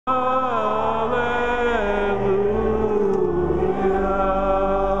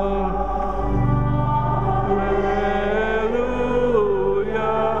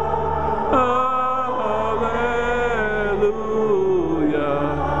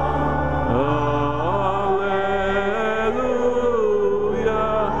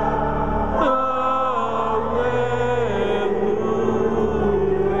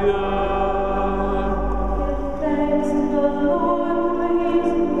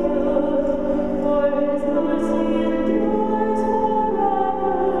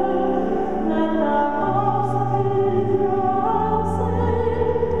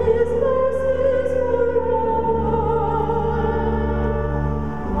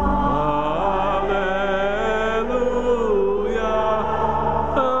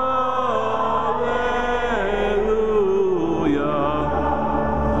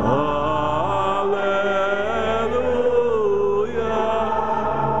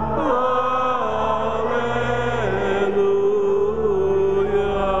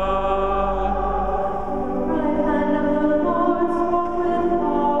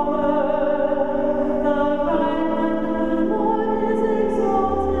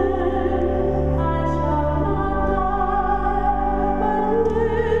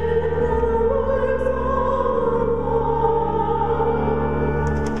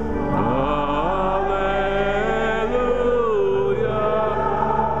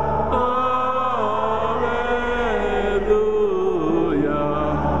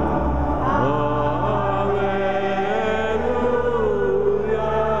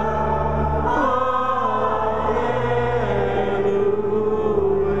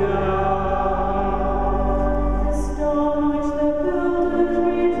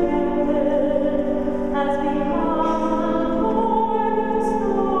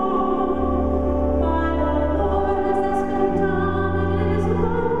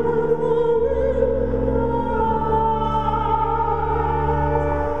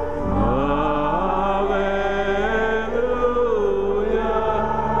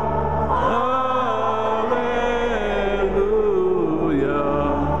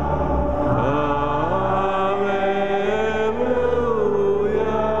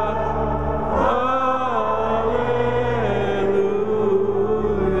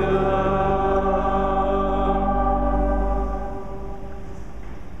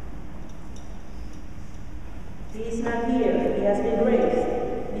He is not here. He has been raised.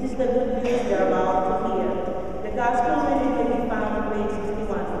 This is the good news we are about to hear. The gospel reading can be found on page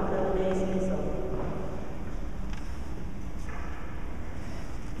 61 of today's epistle.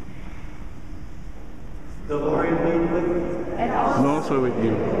 The Lord be with you. And also with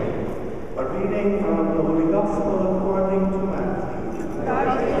you. A reading from the Holy Gospel according to Matthew. God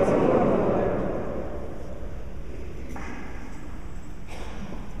bless you, Lord.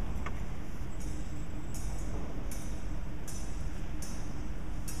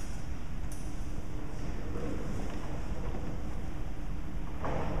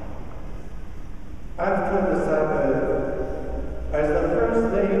 After the Sabbath, as the first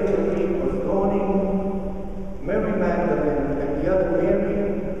day of the week was dawning, Mary Magdalene and the other Mary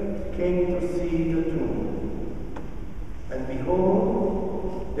came to see the tomb. And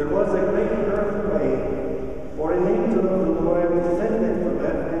behold, there was a great earthquake, for an angel of the Lord descended from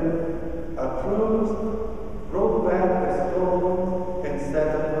heaven, approached, rolled back the stone, and sat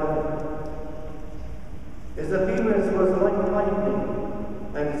upon it. His appearance was like lightning,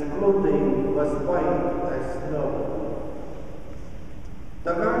 and his clothing was white as snow.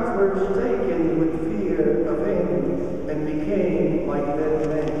 The guards were shaken with fear of him and became like dead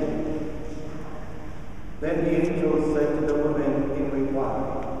men. Then the angel said to the woman in reply,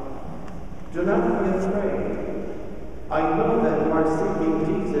 "Do not be afraid. I know that you are seeking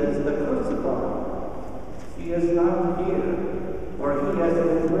Jesus, the crucified. He is not here, for he has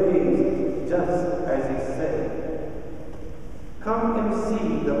been raised just as he said. Come and see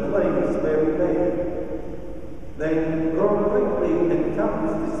the place where he lay. Then go quickly and tell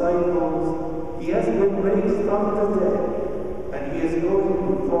his disciples, he has been raised from the dead, and he is going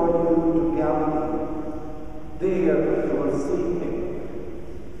before you to Galilee. There you will see him.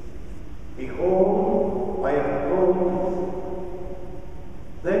 Behold, I have told you."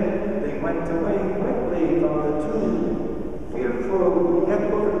 Then they went away quickly from the tomb, fearful yet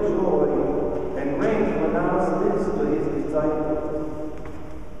full of joy, and ran to announce this to his disciples.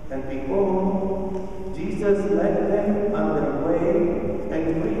 And behold, Jesus led them on their way and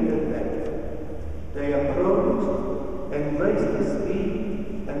greeted them. They approached and raised his feet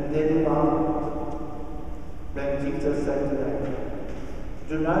and did follow. Then Jesus said to them,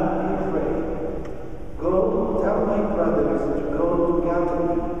 "Do not be afraid. Go tell my brothers to go to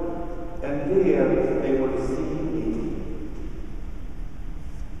Galilee, and there they will see me."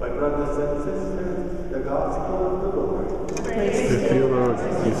 My brothers and sisters, the gospel of the Lord. Praise to you, Lord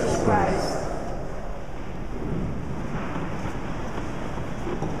Jesus Christ.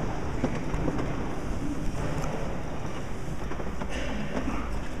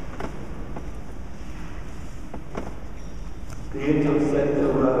 The angel said to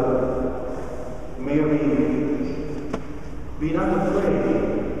Mary, "Be not afraid.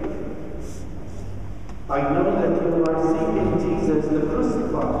 I know that you are seeking Jesus, the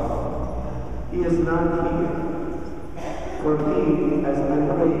crucified. He is not here, for he has been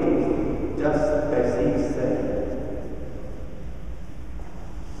raised just as he said."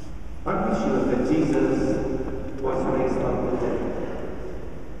 Aren't we sure that Jesus was raised from the dead?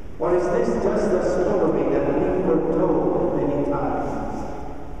 Or is this just a story that we were told many times?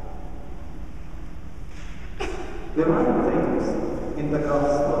 There are things in the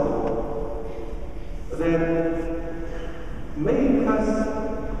gospel that make us,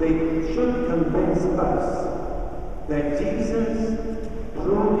 they should convince us that Jesus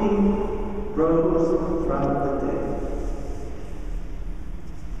truly rose from the dead.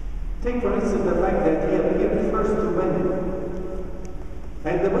 Take for instance the fact that he appeared first to women.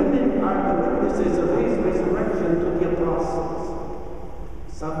 And the women are the witnesses of his resurrection to the apostles.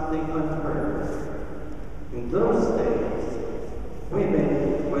 Something unheard. In those days, women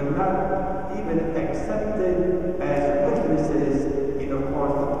were not even accepted as witnesses in a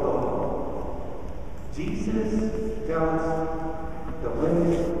court of law. Jesus tells the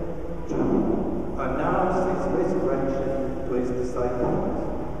women to announce his resurrection to his disciples.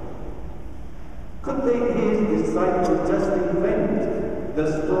 Could his disciples just invent the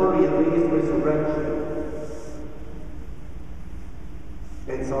story of his resurrection?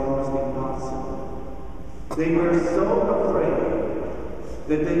 It's almost impossible. They were so afraid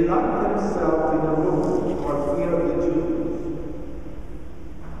that they locked themselves in a room for fear of the Jews.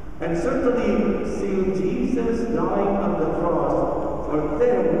 And certainly seeing Jesus dying on the cross for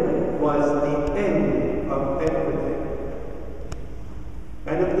them was the end of everything.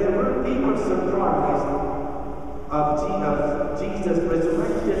 And if there were people surprised of Jesus'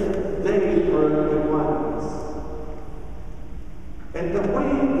 resurrection, they were the ones. And the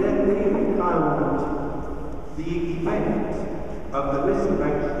way that they recount the event of the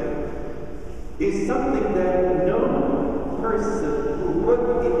resurrection is something that no person who would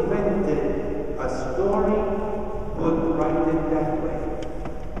invent a story would write it that way.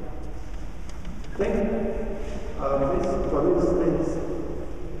 Think of this, for instance,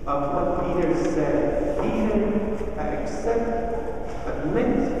 of what Peter said. Peter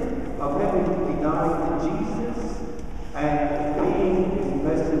admits of having denied Jesus and being a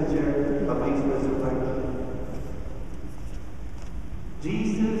messenger of his resurrection.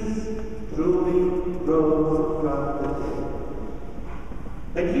 Jesus truly rose from the dead.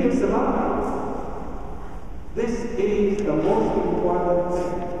 And he is alive. This is the most important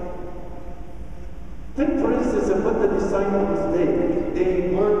thing. Think, for instance, of what the disciples did.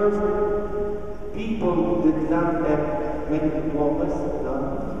 They were people who did not have many promises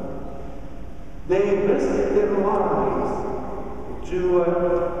done. They risked their lives to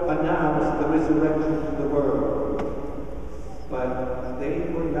announce the resurrection to the world. But they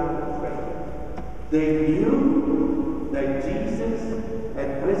were not afraid. They knew that Jesus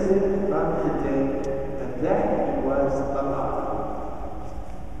had risen from the dead and that he was alive.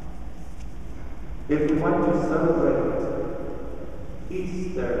 If we want to celebrate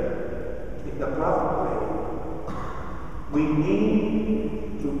Easter in the proper way, we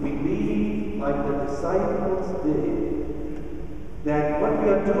need to believe, like the disciples did, that what we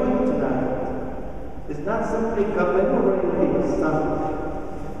are doing tonight is not simply commemorating something,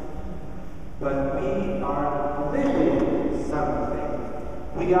 but we are living something.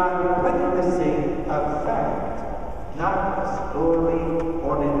 We are witnessing a fact, not a story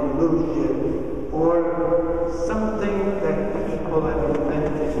or an illusion or something that people have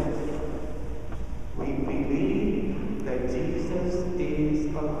invented. We believe that Jesus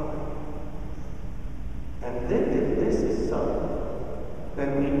is alive. And then if this is so, then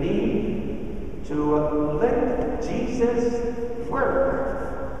we need to let Jesus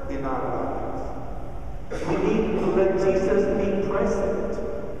work in our lives. We need to let Jesus be present.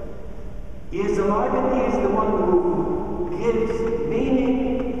 He is alive and he is the one who gives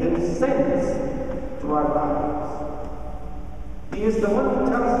meaning and sense to our lives. He is the one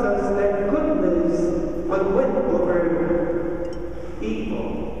who tells us that goodness will win over evil,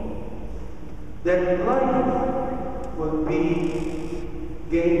 that life will be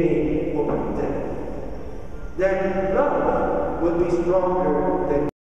gaining over death, that love will be stronger than